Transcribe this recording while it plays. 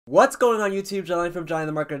What's going on YouTube? Jelani from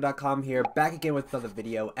JelaniTheMarketer.com here, back again with another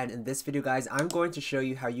video. And in this video, guys, I'm going to show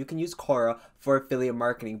you how you can use Quora for affiliate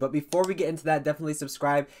marketing. But before we get into that, definitely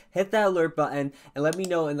subscribe, hit that alert button, and let me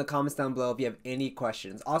know in the comments down below if you have any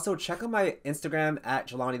questions. Also, check out my Instagram at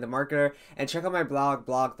JelaniTheMarketer, and check out my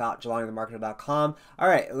blog.JelaniTheMarketer.com.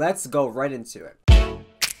 Alright, let's go right into it.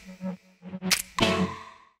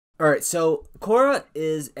 Alright, so Quora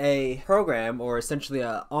is a program, or essentially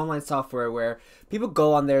an online software where people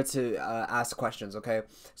go on there to ask questions, okay?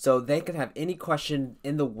 So they can have any question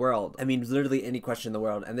in the world. I mean, literally any question in the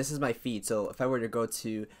world. And this is my feed. So if I were to go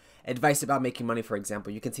to advice about making money, for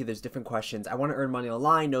example, you can see there's different questions. I want to earn money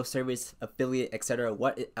online, no service, affiliate, etc.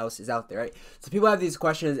 What else is out there, right? So people have these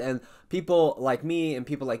questions, and people like me and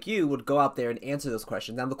people like you would go out there and answer those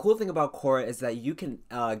questions. Now, the cool thing about Quora is that you can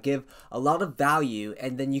give a lot of value,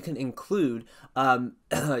 and then you can include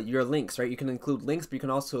your links, right? You can include links, but you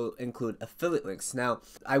can also include affiliate links. Now,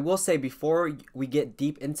 I will say before we get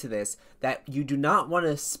deep into this that you do not want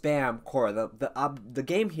to spam Quora. The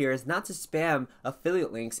game here is not to spam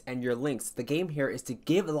affiliate links and your links. The game here is to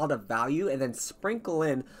give a lot of value and then sprinkle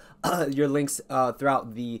in your links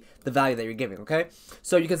throughout the value that you're giving, okay?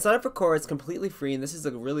 So you can sign up for Quora. It's completely free, and this is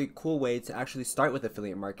a really cool way to actually start with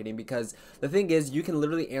affiliate marketing, because the thing is, you can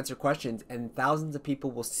literally answer questions and thousands of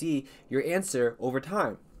people will see your answer over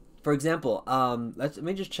time. For example, let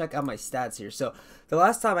me just check out my stats here. So the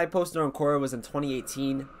last time I posted on Quora was in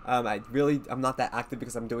 2018. I'm not that active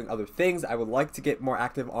because I'm doing other things. I would like to get more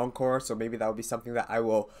active on Quora, so maybe that would be something that I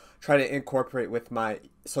will try to incorporate with my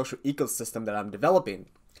social ecosystem that I'm developing.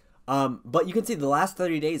 But you can see the last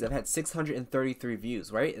 30 days I've had 633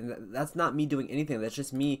 views, right? And that's not me doing anything. That's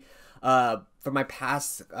just me for my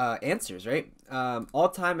past answers, right? All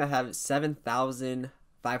time I have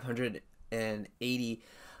 7,580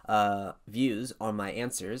 views on my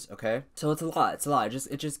answers, okay? So it's a lot. It's a lot.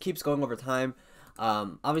 It just keeps going over time.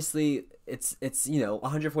 Obviously it's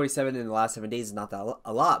 147 in the last 7 days is not that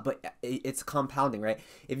a lot, but it's compounding, right?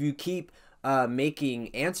 If you keep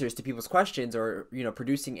making answers to people's questions, or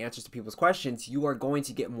producing answers to people's questions, you are going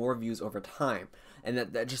to get more views over time, and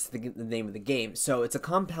that's just the name of the game. So it's a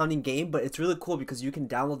compounding game, but it's really cool because you can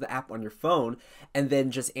download the app on your phone and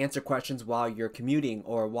then just answer questions while you're commuting,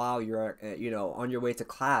 or while you're on your way to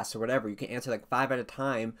class or whatever. You can answer like 5 at a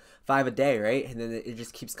time, 5 a day, right? And then it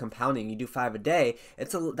just keeps compounding. You do 5 a day.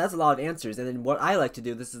 That's a lot of answers. And then what I like to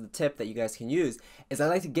do, this is the tip that you guys can use, is I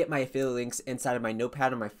like to get my affiliate links inside of my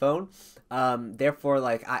notepad on my phone. Therefore,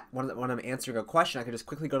 like when I'm answering a question, I can just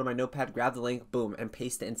quickly go to my notepad, grab the link, boom, and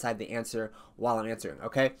paste it inside the answer while I'm answering.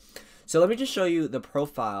 Okay, so let me just show you the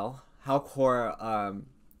profile, how Quora,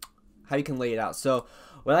 how you can lay it out. So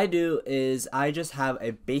what I do is I just have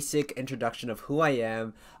a basic introduction of who I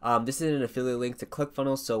am. This is an affiliate link to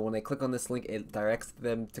ClickFunnels, so when they click on this link, it directs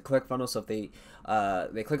them to ClickFunnels. So if they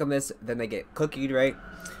click on this, then they get cookied, right?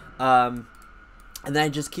 And then I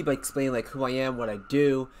just keep explaining like who I am, what I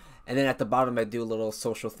do. And then at the bottom, I do a little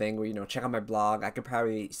social thing where, check out my blog. I could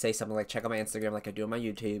probably say something like check out my Instagram like I do on my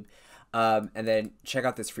YouTube. And then check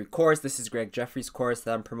out this free course. This is Greg Jeffrey's course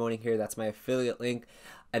that I'm promoting here. That's my affiliate link.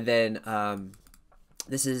 And then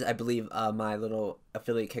this is, I believe, my little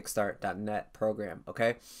affiliate kickstart.net program,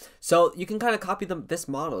 okay? So you can kind of copy this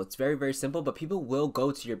model. It's very, very simple, but people will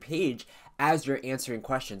go to your page as you're answering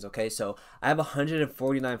questions, okay? So I have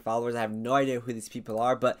 149 followers. I have no idea who these people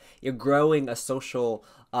are, but you're growing a social,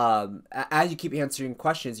 as you keep answering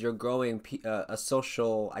questions, you're growing a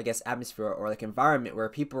social, I guess, atmosphere or like environment where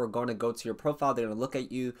people are going to go to your profile. They're going to look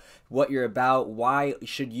at you, what you're about, why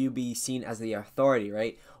should you be seen as the authority,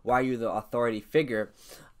 right? Why are you the authority figure?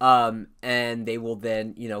 And they will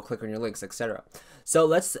then, click on your links, etc. So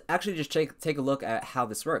let's actually just take a look at how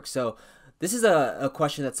this works. So this is a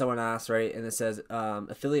question that someone asked, right? And it says,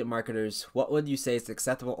 affiliate marketers, what would you say is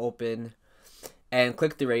acceptable open and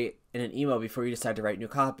click through rate in an email before you decide to write new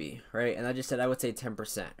copy, right? And I just said I would say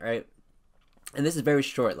 10%, right? And this is very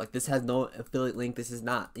short. Like, this has no affiliate link. This is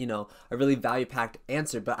not, a really value-packed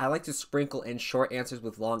answer. But I like to sprinkle in short answers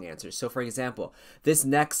with long answers. So, for example, this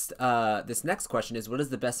next question is, what is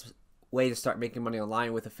the best way to start making money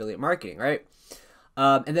online with affiliate marketing, right?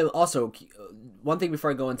 And then also, one thing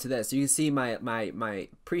before I go into this, you can see my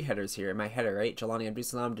pre-headers here, my header, right? Jelani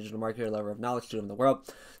Abdul-Salam, digital marketer, lover of knowledge, student of the world.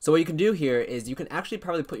 So what you can do here is you can actually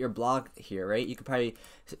probably put your blog here, right? You could probably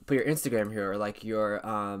put your Instagram here, or like your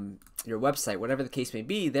website, whatever the case may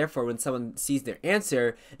be. Therefore, when someone sees their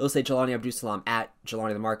answer, it'll say Jelani Abdul-Salam at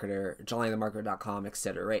JelaniTheMarketer, JelaniTheMarketer.com,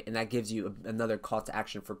 etc., right? And that gives you another call to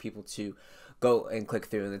action for people to go and click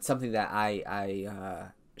through. And it's something that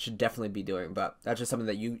I should definitely be doing, but that's just something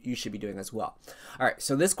that you should be doing as well. All right,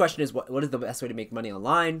 so this question is what is the best way to make money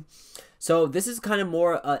online? So this is kind of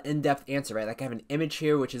more in-depth answer, right? Like I have an image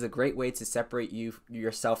here, which is a great way to separate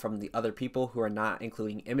yourself from the other people who are not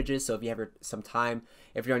including images. So if you have some time,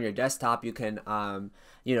 if you're on your desktop, you can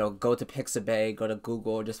you know, go to Pixabay, go to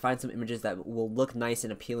Google, just find some images that will look nice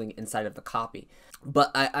and appealing inside of the copy.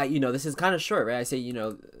 But I you know, this is kind of short, right? I say, you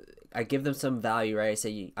know, I give them some value, right?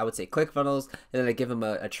 I would say ClickFunnels, and then I give them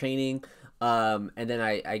a training, and then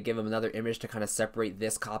I give them another image to kind of separate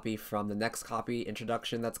this copy from the next copy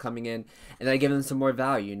introduction that's coming in, and then I give them some more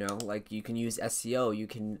value, you know, like you can use SEO, you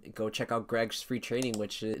can go check out Greg's free training,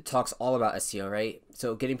 which talks all about SEO, right?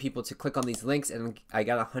 So getting people to click on these links, and I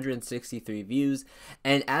got 163 views,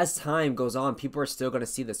 and as time goes on, people are still going to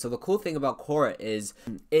see this. So the cool thing about Quora is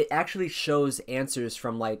it actually shows answers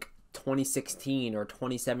from like 2016 or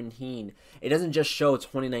 2017. It doesn't just show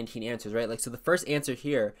 2019 answers, right? Like, so the first answer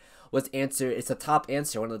here was it's a top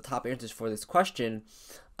answer, one of the top answers for this question.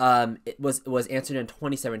 It was answered in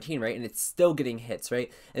 2017, right? And it's still getting hits, right?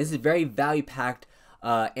 And this is very value packed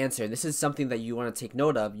answer. This is something that you want to take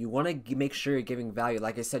note of. You want to make sure you're giving value.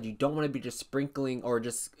 Like I said, you don't want to be just sprinkling or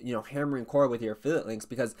just, you know, hammering Quora with your affiliate links,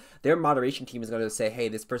 because their moderation team is going to say, hey,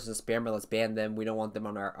 this person's a spammer, let's ban them. We don't want them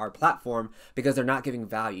on our platform because they're not giving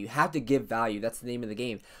value. You have to give value. That's the name of the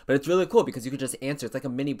game. But it's really cool because you can just answer. It's like a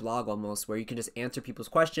mini blog almost, where you can just answer people's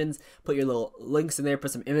questions, put your little links in there, put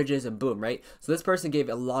some images, and boom, right? So this person gave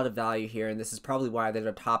a lot of value here, and this is probably why they're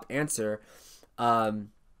the top answer.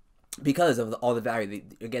 Because of all the value.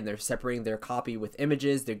 Again, they're separating their copy with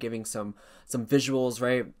images, they're giving some visuals,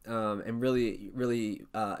 right? And really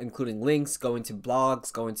including links, going to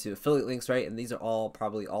blogs, going to affiliate links, right? And these are all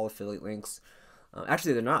probably all affiliate links.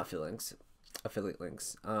 Actually, they're not affiliate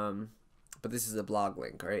links. But this is a blog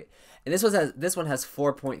link, right? And this one has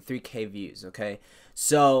 4.3K views. Okay,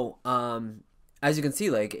 so as you can see,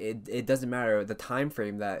 like it doesn't matter the time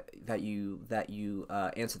frame that you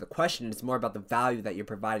answer the question. It's more about the value that you're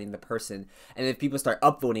providing the person. And if people start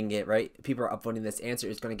upvoting it, right? People are upvoting this answer,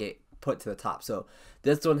 it's going to get put to the top. So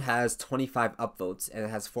this one has 25 upvotes and it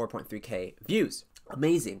has 4.3K views.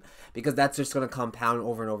 Amazing, because that's just going to compound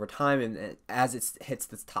over and over time, and as it hits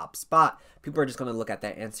this top spot, people are just going to look at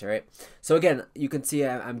that answer, right? So again, you can see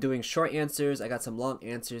I'm doing short answers. I got some long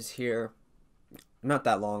answers here. Not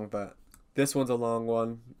that long, but this one's a long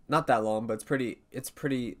one. Not that long, but it's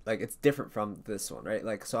pretty like it's different from this one, right?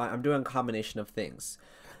 Like, so I'm doing a combination of things.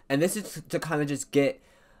 And this is to kind of just get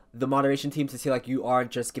the moderation team to see like you are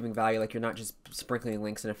just giving value, like you're not just sprinkling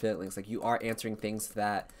links and affiliate links, like you are answering things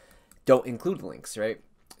that don't include links, right?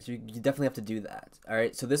 So you definitely have to do that. All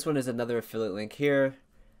right, so this one is another affiliate link here.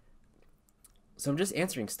 So I'm just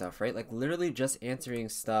answering stuff, right? Like literally just answering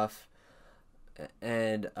stuff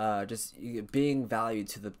and just being valued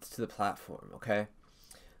to the platform, okay?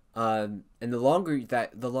 And the longer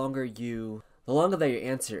that your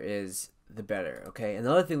answer is, the better, okay?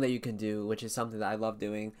 Another thing that you can do, which is something that I love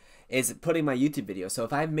doing, is putting my YouTube video. So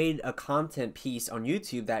if I've made a content piece on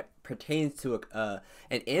YouTube that pertains to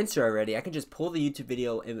an answer already, I can just pull the YouTube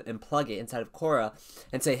video and plug it inside of Quora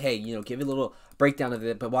and say, hey, you know, give you a little breakdown of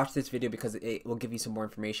it, but watch this video because it will give you some more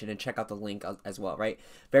information, and check out the link as well, right?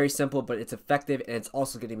 Very simple, but it's effective, and it's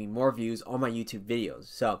also getting me more views on my YouTube videos.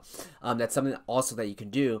 So that's something also that you can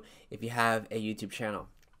do if you have a YouTube channel.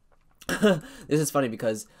 This is funny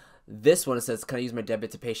because this one, it says, can I use my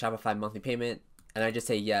debit to pay Shopify monthly payment? And I just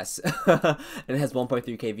say yes. And it has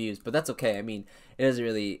 1.3K views, but that's okay. I mean, it doesn't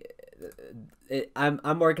really, I'm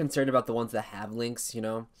more concerned about the ones that have links, you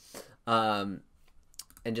know, and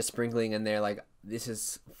just sprinkling in there, like this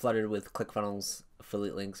is flooded with ClickFunnels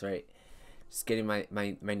affiliate links, right? Just getting my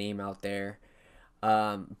name out there.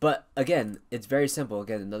 But again, it's very simple.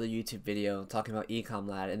 Again, another YouTube video talking about Ecom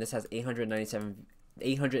Lad, and this has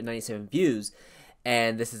 897 views.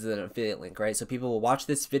 And this is an affiliate link, right? So people will watch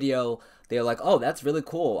this video, they're like, oh, that's really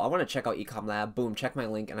cool, I want to check out Ecom Lab. Boom, check my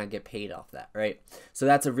link, and I get paid off that, right? So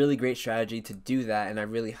that's a really great strategy to do that, and I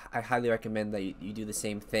highly recommend that you do the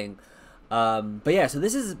same thing. But yeah, so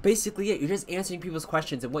this is basically it. You're just answering people's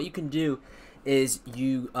questions, and what you can do is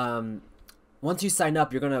you once you sign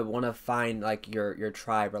up, you're gonna want to find like your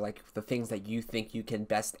tribe, or like the things that you think you can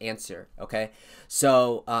best answer, okay?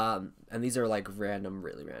 So and these are like random,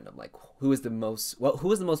 really random, like who is the most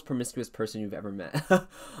promiscuous person you've ever met?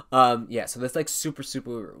 Yeah, so there's like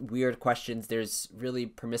super weird questions. There's really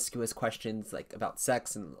promiscuous questions like about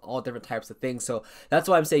sex and all different types of things. So that's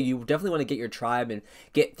why I'm saying you definitely want to get your tribe and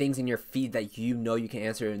get things in your feed that you know you can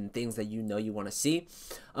answer, and things that you know you want to see.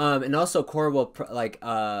 And also Quora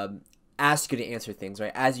will ask you to answer things,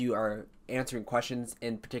 right? As you are answering questions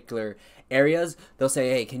in particular areas, they'll say,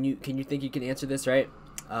 hey, can you think you can answer this, right?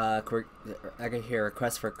 I can hear a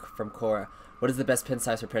request from Quora. What is the best pin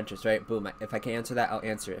size for printers, right? Boom. If I can answer that, I'll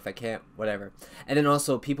answer it. If I can't, whatever. And then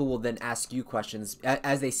also people will then ask you questions.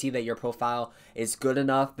 As they see that your profile is good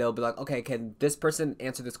enough, they'll be like, okay, can this person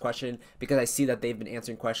answer this question? Because I see that they've been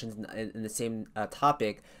answering questions in the same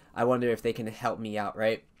topic. I wonder if they can help me out,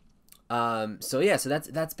 right? So yeah, so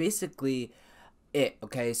that's basically it,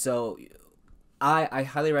 okay? So I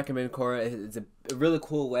highly recommend Quora. It's a really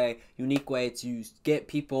cool way, unique way to get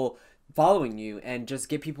people following you and just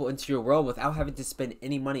get people into your world without having to spend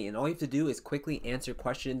any money. And all you have to do is quickly answer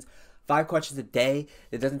questions, 5 questions a day.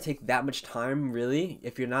 It doesn't take that much time, really.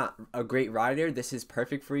 If you're not a great writer, this is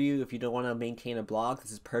perfect for you. If you don't want to maintain a blog,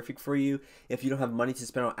 this is perfect for you. If you don't have money to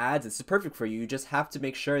spend on ads, this is perfect for you. You just have to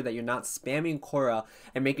make sure that you're not spamming Quora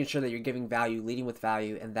and making sure that you're giving value, leading with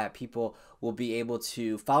value, and that people will be able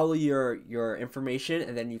to follow your information,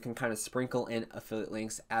 and then you can kind of sprinkle in affiliate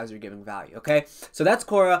links as you're giving value, okay? So that's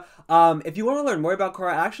Quora. If you want to learn more about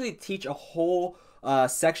Quora, I actually teach a whole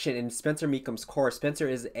section in Spencer Meekum's course. Spencer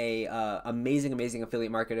is a amazing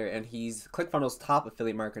affiliate marketer, and he's ClickFunnels' top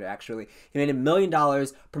affiliate marketer. Actually, he made $1 million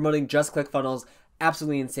promoting just ClickFunnels.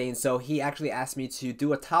 Absolutely insane. So he actually asked me to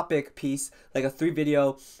do a topic piece, like a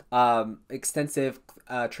 3-video extensive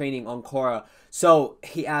training on Quora. So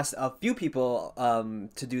he asked a few people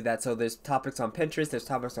to do that. So there's topics on Pinterest, there's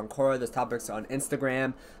topics on Quora, there's topics on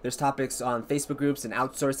Instagram, there's topics on Facebook groups and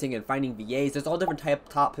outsourcing and finding VAs. There's all different type of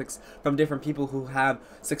topics from different people who have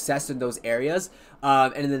success in those areas.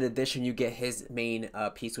 And then in addition, you get his main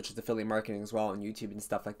piece, which is affiliate marketing as well on YouTube and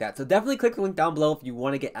stuff like that. So definitely click the link down below if you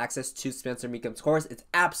want to get access to Spencer Meekum's course. It's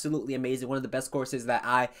absolutely amazing. One of the best courses that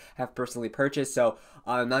I have personally purchased. So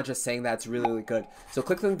I'm not just saying that, it's really good. So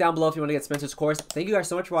click the link down below if you want to get Spencer's course. Thank you guys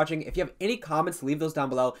so much for watching. If you have any comments, leave those down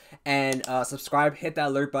below, and subscribe, hit that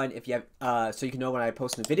alert button if you have so you can know when I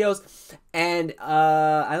post new videos. And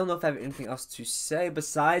I don't know if I have anything else to say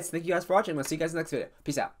besides thank you guys for watching. I'll see you guys in the next video.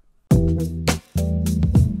 Peace out.